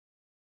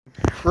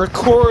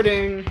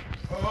Recording.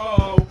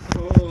 Oh,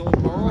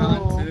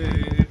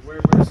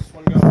 where's this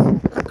one go?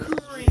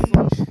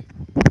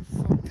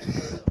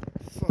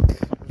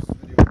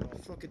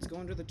 Fuck, it's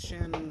going to the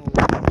channel.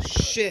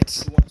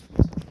 Shit.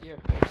 Yeah.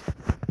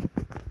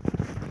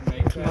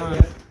 Come on.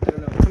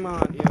 Come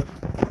on, yeah.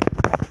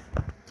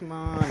 Come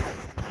on.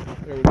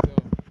 There we go.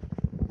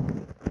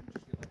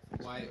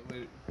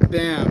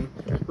 Bam.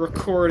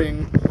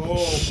 Recording. Oh,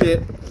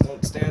 shit.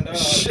 Don't stand up.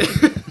 Shit.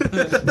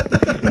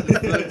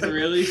 That's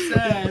really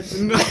sad.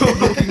 No.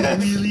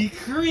 Really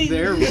cringe.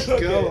 There we Okay,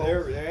 go.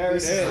 there it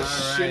is.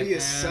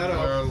 Shittiest setup.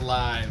 We're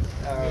live.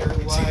 We're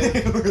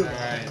live.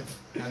 Alright.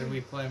 How do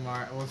we play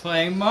Mario? We're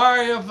playing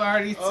Mario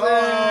Party 6!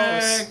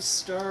 Oh,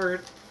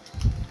 start.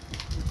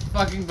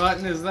 Fucking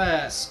button is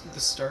that? The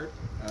start.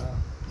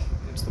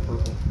 It's the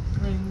purple.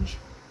 Cringe.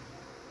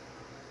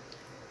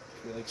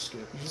 You like skip.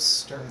 You just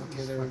start.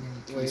 Okay, there we Can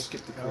you go.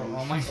 skip the Oh, cringe?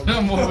 oh my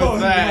god, what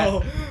was that?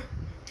 No.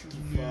 Choose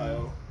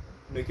file.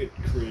 Make it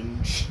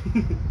cringe.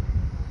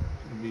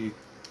 Be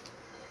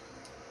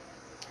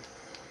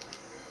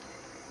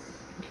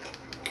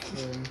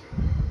Okay.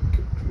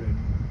 Cringe.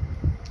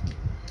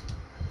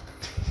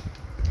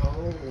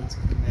 Oh, it's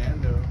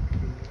Commando.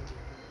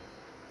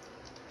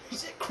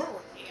 Is it Commando?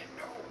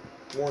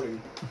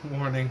 Warning.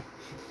 Warning.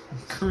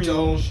 Cringe.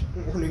 Don't.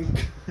 Warning.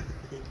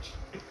 Cringe.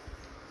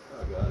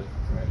 Oh god.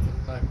 Right.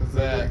 What the fuck was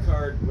That that?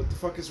 card. What the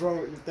fuck is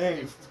wrong with your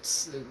thing?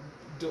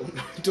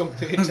 Don't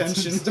pay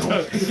attention.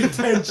 Don't pay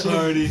attention.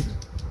 Party.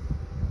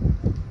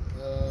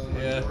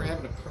 Yeah. We're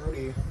having a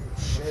party.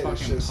 Shit, it's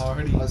Fucking just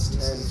party. Us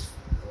This 10. is-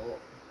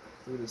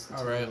 Look at this.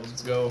 Alright,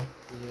 let's go.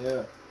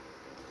 Yeah.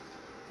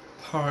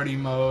 Party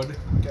mode.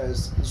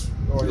 Guys, this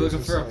You're audio's looking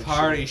gonna for a sound like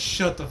party. shit.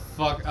 Shut the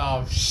fuck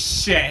up.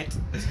 Shit.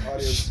 This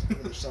audio's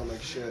gonna sound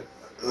like shit.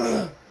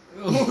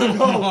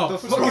 Oh, The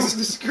fuck is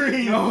the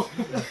screen? No.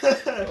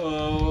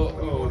 Oh,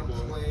 Oh, wanna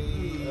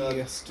play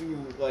Let's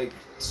do like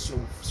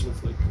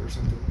snowflake or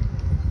something.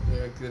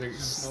 yeah, good.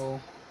 Snow,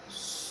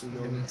 Snow.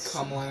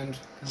 Cumland.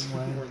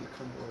 We're in the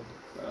cum world.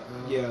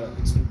 Um, Yeah,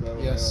 let's do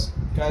battle yes.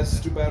 royale. Guys, let's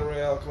do battle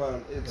royale. Come on,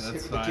 it's Yeah, hit that's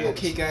with the fine. kids.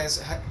 Okay, guys.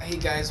 Hey,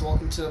 guys.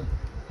 Welcome to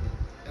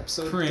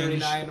episode Cringe.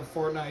 39 of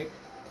Fortnite.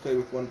 Play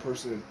with one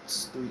person.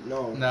 It's three.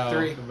 No. No,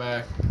 Three. go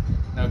back.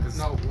 No, because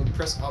No, we'll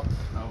press up,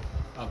 no,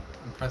 up.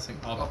 I'm pressing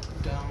up,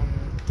 up, down,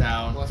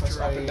 down. left, Press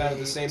right. up and down at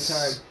the same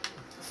time.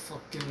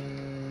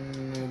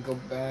 Fucking go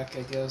back,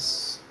 I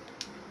guess.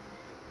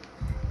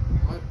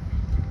 What?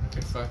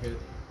 Okay, fuck it.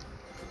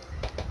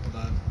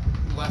 Hold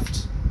on.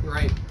 Left,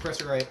 right.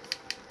 Press right.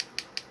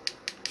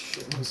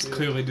 Shit. It's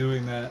clearly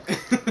doing that.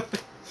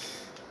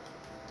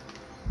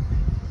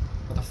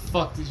 What the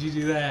fuck did you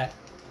do that?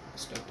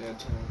 Stepdad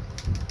time.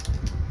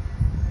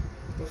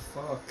 What the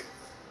fuck?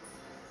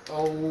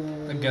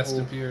 Oh. A guest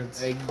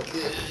appearance.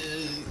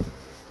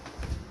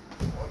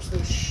 Watch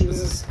this shit.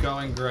 This is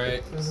going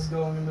great. This is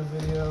going in the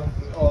video.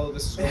 All of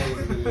this is going in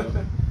the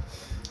video.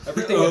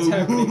 Everything that's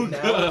happening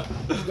now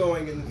is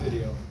going in the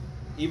video.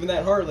 Even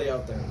that Harley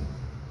out there.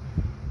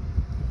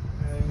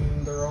 I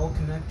mean, they're all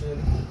connected.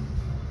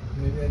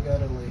 Maybe I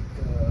gotta like.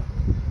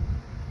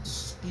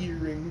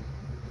 Steering.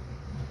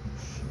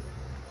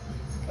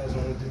 Guys, I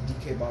want to do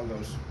DK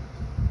bongos.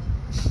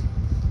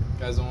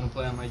 Guys, I want to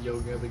play on my Yo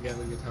Gabba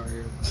Gabba guitar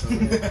here. So.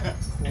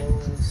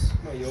 Close.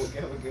 My yo,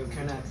 go.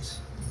 Connect.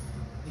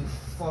 You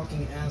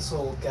fucking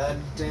asshole. God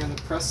damn it.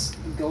 Press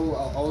go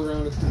all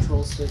around with the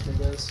control stick, I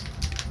guess.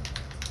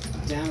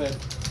 Damn it.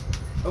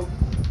 Oh,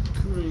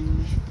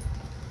 Cringe.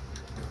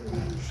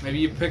 Maybe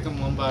you pick them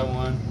one by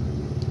one.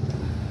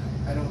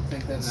 I don't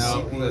think that's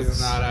No, CPU. that's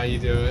not how you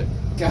do it.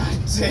 God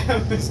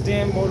damn this it.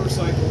 damn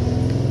motorcycle.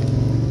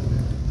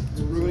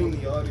 It's ruining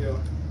the audio.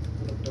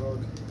 What up,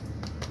 dog?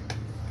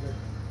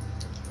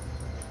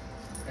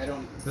 I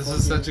don't. This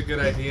is such a good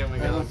idea, I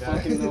Miguel. don't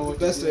fucking know what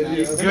Best to do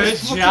idea.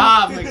 next. Good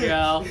job,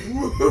 Miguel.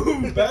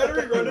 Woo!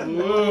 Battery running.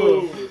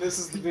 Woo. This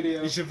is the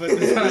video. You should put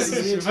this on. This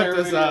is the You should put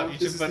entire this up. video.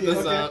 You should put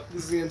this up.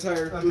 This is the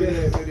entire Okay.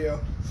 3-minute video.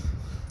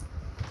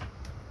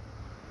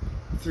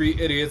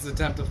 3 idiots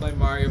attempt to play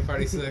Mario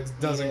Party 6.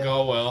 Doesn't Yeah.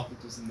 go well.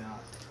 It does not.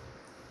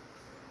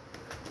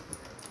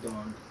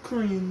 Dog.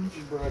 Cringe.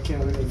 Bro, I can't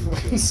believe you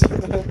fucking said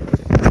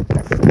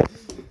that.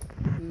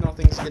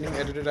 Nothing's getting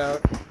edited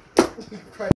out.